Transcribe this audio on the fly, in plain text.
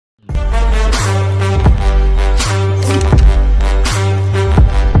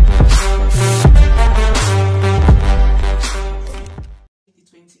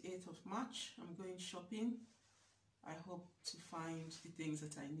find the things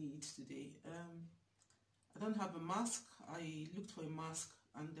that I need today. I don't have a mask. I looked for a mask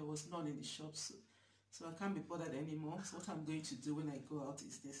and there was none in the shops, so I can't be bothered anymore. So what I'm going to do when I go out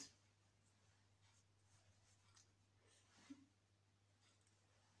is this.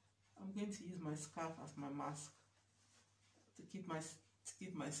 I'm going to use my scarf as my mask to keep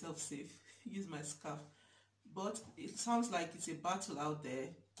myself safe. Use my scarf. But it sounds like it's a battle out there,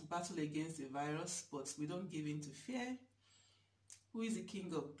 a battle against the virus, but we don't give in to fear. Who is the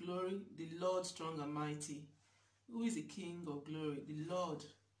King of glory? The Lord strong and mighty. Who is the King of glory? The Lord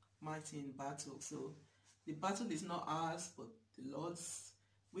mighty in battle. So the battle is not ours, but the Lord's.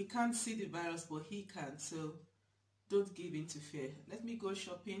 We can't see the virus, but He can. So don't give in to fear. Let me go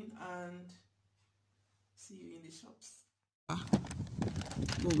shopping and see you in the shops.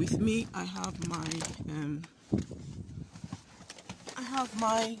 Go with me. I have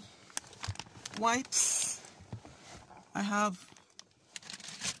my wipes. I have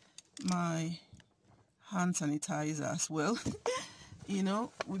my hand sanitizer as well. You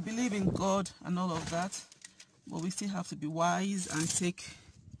know, we believe in God and all of that, but we still have to be wise and take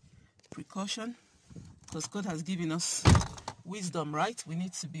precaution, because God has given us wisdom, right? We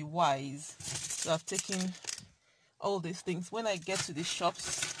need to be wise. So I've taken all these things. When I get to the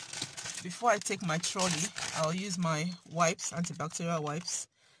shops, before I take my trolley, I'll use my wipes, antibacterial wipes.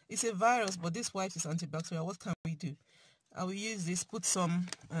 It's a virus, but this wipes is antibacterial. What can we do? I will use this, put some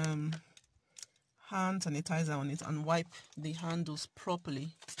hand sanitizer on it and wipe the handles properly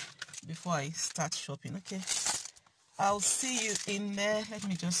before I start shopping. Okay, I'll see you in there. Let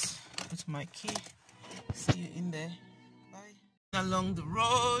me just put my key. See you in there. Bye. Along the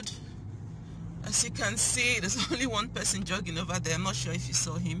road, as you can see, there's only one person jogging over there. I'm not sure if you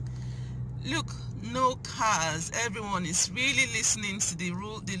saw him. Look, no cars. Everyone is really listening to the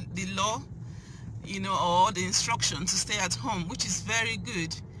rule, the law, you know, or the instruction to stay at home, which is very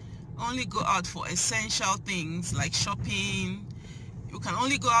good. Only go out for essential things like shopping. You can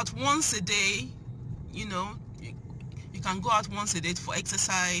only go out once a day. You know, you can go out once a day for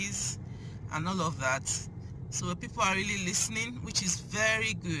exercise and all of that. So people are really listening, which is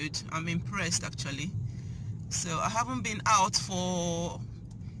very good. I'm impressed actually. So I haven't been out for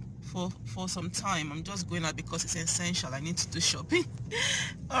some time. I'm just going out because it's essential. I need to do shopping.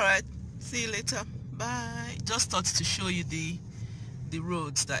 All right, see you later. Bye. Just thought to show you the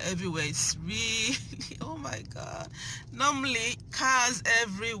roads, that everywhere is really, oh my God, normally cars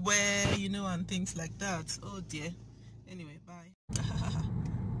everywhere, you know, and things like that. Oh dear. Anyway, bye.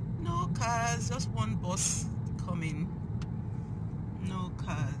 No cars, just one bus coming. No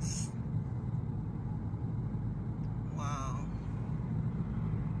cars. Wow.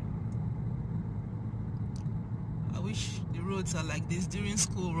 I wish the roads are like this during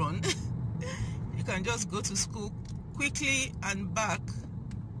school run. You can just go to school quickly and back.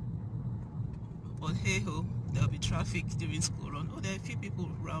 But hey ho, there'll be traffic during school run. Oh, there are a few people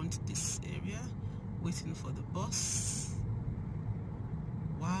around this area waiting for the bus.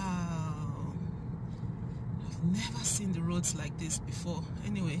 Wow, I've never seen the roads like this before.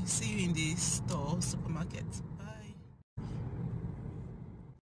 Anyway, see you in the supermarket.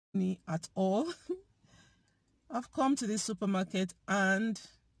 Bye. At all. I've come to this supermarket and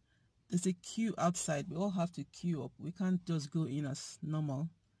there's a queue outside. We all have to queue up. We can't just go in as normal.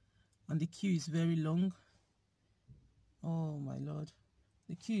 And the queue is very long. Oh my Lord.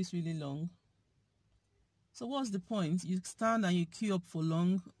 The queue is really long. So what's the point? You stand and you queue up for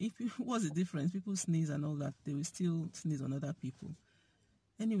long. What's the difference? People sneeze and all that. They will still sneeze on other people.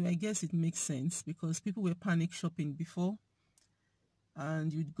 Anyway, I guess it makes sense because people were panic shopping before.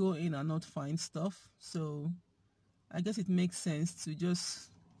 And you'd go in and not find stuff. So I guess it makes sense to just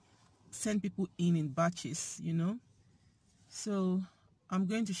send people in batches, you know. So I'm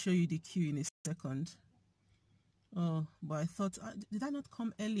going to show you the queue in a second. Oh, but I thought, did I not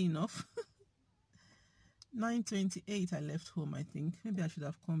come early enough? 9:28 I left home, I think. Maybe I should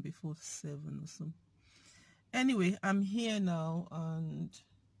have come before 7 or so. Anyway, I'm here now and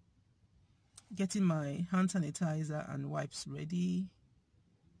getting my hand sanitizer and wipes ready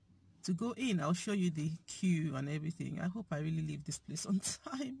to go in. I'll show you the queue and everything. I hope I really leave this place on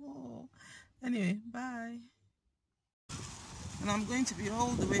time. Oh, anyway, bye. And I'm going to be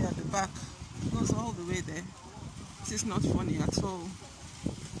all the way at the back. It goes all the way there. This is not funny at all.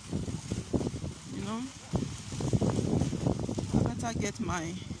 You know, I better get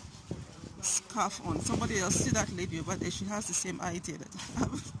my scarf on. Somebody else, see that lady over there, she has the same idea that I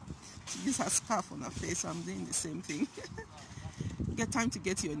have. She uses her scarf on her face, so I'm doing the same thing. Get time to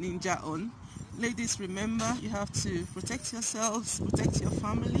get your ninja on. Ladies, remember, you have to protect yourselves, protect your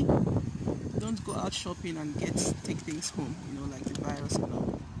family. don't go out shopping and take things home, you know, like the virus and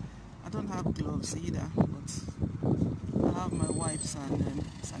all. I don't have gloves either, but I have my wipes and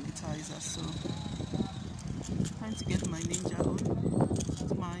sanitizer. So time to get my ninja on.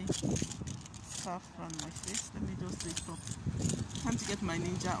 Put my scarf around my face. Let me just do it properly. Time to get my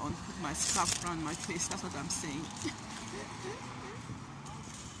ninja on. Put my scarf around my face. That's what I'm saying.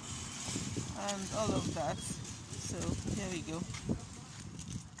 And all of that. So here we go.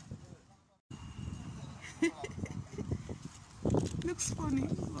 Looks funny,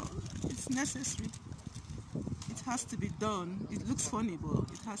 but it's necessary. It has to be done. It looks funny,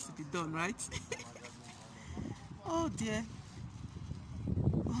 but it has to be done, right? Oh dear.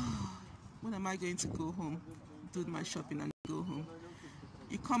 Oh, when am I going to go home? Do my shopping and go home.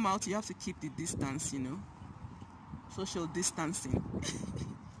 You come out, you have to keep the distance, you know. Social distancing.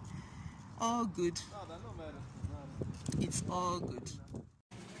 All good. It's all good.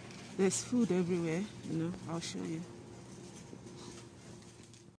 There's food everywhere, you know. I'll show you.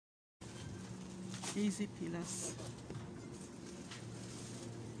 Easy pillars.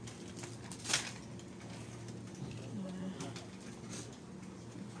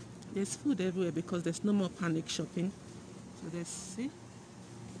 There's food everywhere because there's no more panic shopping. So there's, see,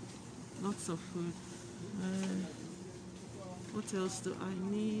 lots of food. What else do I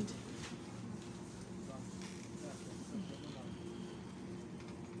need?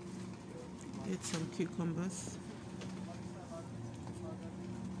 Get some cucumbers.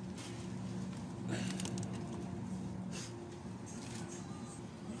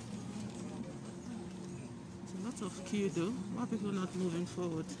 Of queue though. Why are people not moving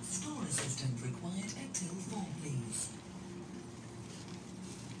forward? Store assistant required until 4, please.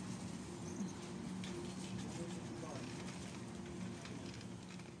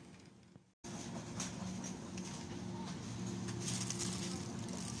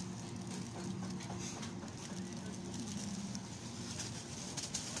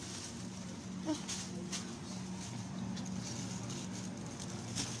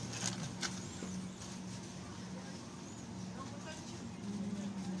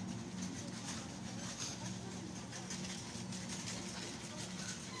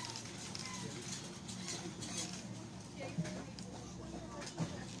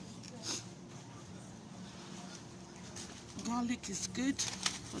 Garlic is good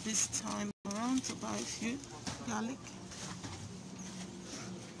for this time around, to buy a few garlic.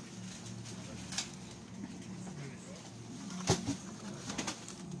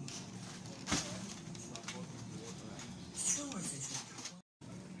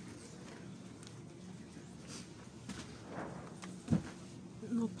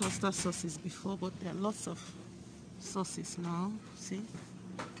 No pasta sauces before, but there are lots of sauces now. See?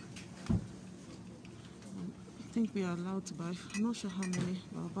 I think we are allowed to buy, I'm not sure how many,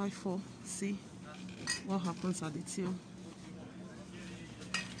 but I'll buy 4. See what happens at the till.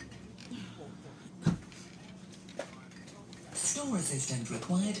 Store assistant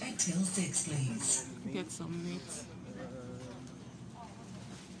required until 6, please. Get some meat.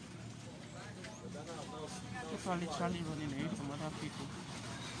 People are literally running away from other people.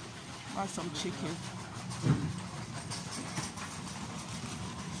 Buy some chicken.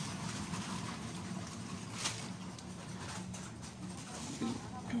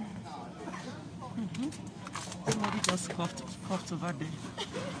 Somebody just coughed over there.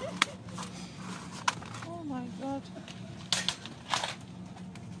 Oh my God.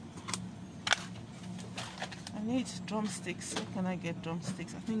 I need drumsticks. Where can I get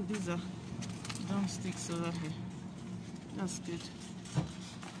drumsticks? I think these are drumsticks over here. That's good.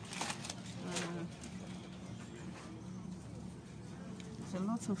 There's a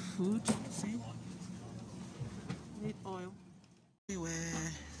lot of food. See? Need oil.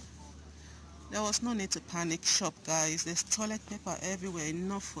 Everywhere. There was no need to panic shop, guys. There's toilet paper everywhere,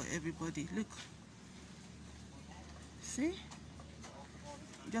 enough for everybody. Look. See?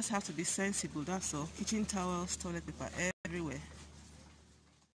 You just have to be sensible, that's all. Kitchen towels, toilet paper everywhere.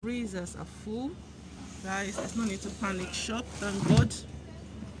 Freezers are full. Guys, there's no need to panic shop, thank God.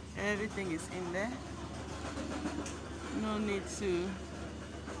 Everything is in there. No need to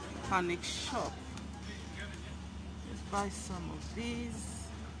panic shop. Let's buy some of these.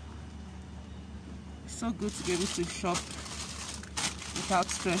 It's so good to be able to shop without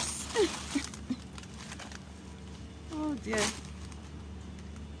stress. Oh dear.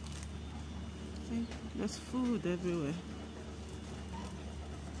 See, there's food everywhere.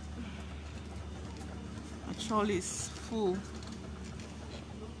 My trolley is full.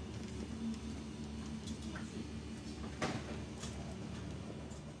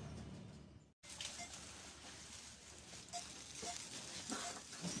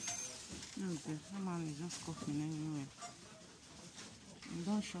 Oh there? That man is just coughing anyway. I'm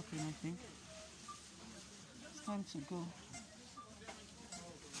done shopping, I think. It's time to go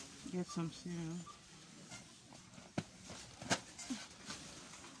get some cereal.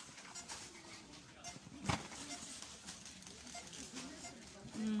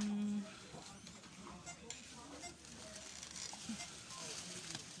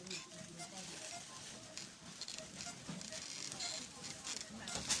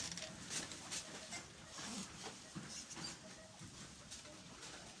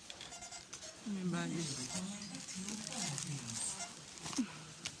 Let me buy this.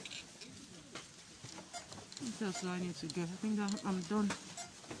 What else do I need to get? I think that I'm done.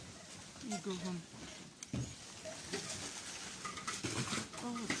 Let me go home.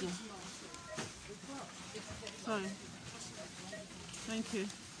 Oh dear. Sorry. Thank you.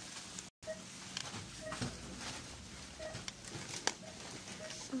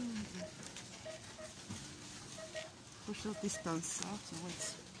 Social distance. I have to wait.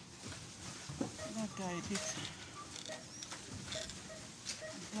 That guy a bit.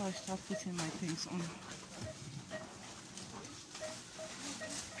 Before I start putting my things on.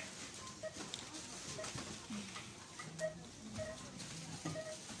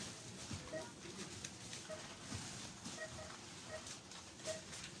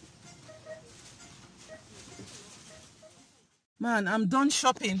 Man, I'm done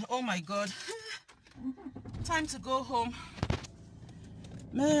shopping. Oh my god. Time to go home.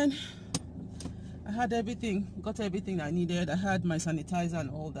 Man, I had everything, got everything I needed. I had my sanitizer and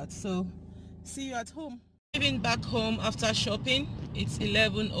all that. So, see you at home. Leaving back home after shopping. It's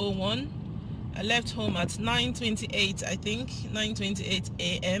 11:01. I left home at 9:28, I think. 9:28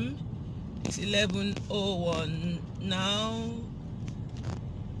 a.m. It's 11:01 now.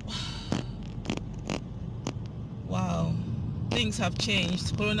 Wow. Things have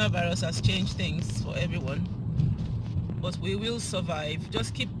changed. Coronavirus has changed things for everyone. But we will survive.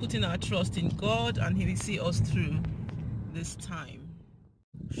 Just keep putting our trust in God and He will see us through this time.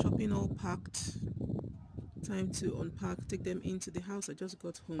 Shopping all packed. Time to unpack, take them into the house. I just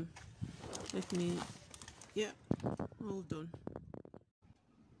got home. Yeah, all done.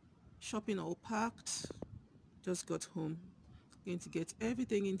 Shopping all packed. Just got home. Going to get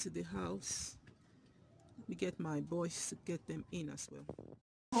everything into the house. We get my boys to get them in as well.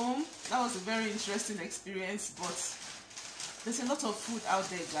 Home, that was a very interesting experience, but there's a lot of food out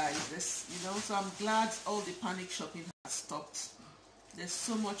there, guys. So I'm glad all the panic shopping has stopped. There's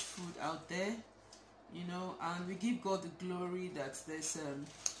so much food out there, and we give God the glory that there's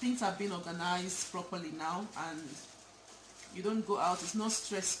things have been organized properly now, and you don't go out. It's not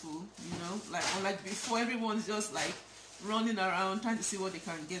stressful, unlike before. Everyone's just like running around trying to see what they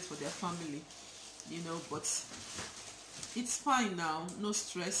can get for their family. But it's fine now, no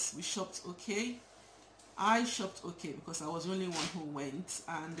stress. We shopped okay. I shopped okay because I was the only one who went,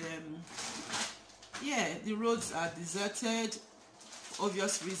 and yeah, the roads are deserted for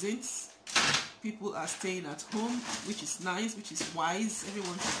obvious reasons. People are staying at home, which is nice, which is wise.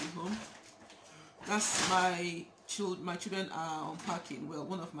 Everyone should be home. That's my children are unpacking. Well,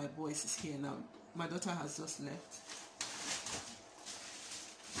 one of my boys is here now. My daughter has just left.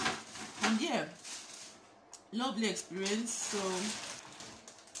 And yeah, lovely experience. So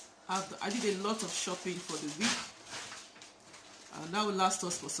I did a lot of shopping for the week, and that will last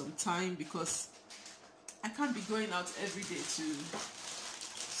us for some time because I can't be going out every day to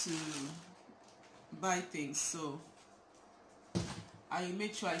buy things. So I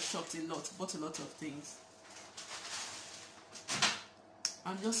made sure I shopped a lot, bought a lot of things,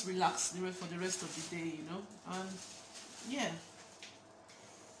 and just relaxed for the rest of the day, and yeah.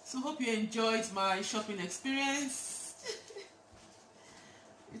 So hope you enjoyed my shopping experience.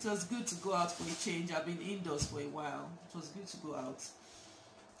 It was good to go out for a change. I've been indoors for a while. It was good to go out.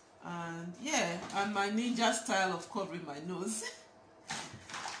 And yeah, and my ninja style of covering my nose.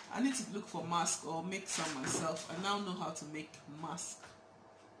 I need to look for mask or make some myself. I now know how to make mask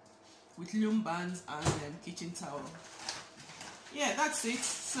with loom bands and kitchen towel. Yeah, that's it.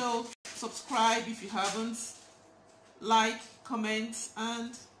 So subscribe if you haven't. Like, comment,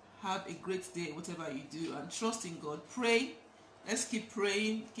 and have a great day, whatever you do, and trust in God. Pray. Let's keep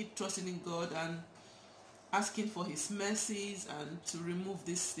praying, keep trusting in God, and asking for His mercies and to remove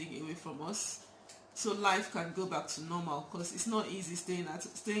this thing away from us, so life can go back to normal. Because it's not easy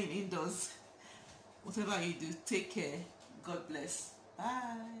staying indoors. Whatever you do, take care. God bless.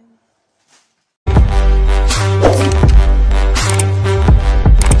 Bye.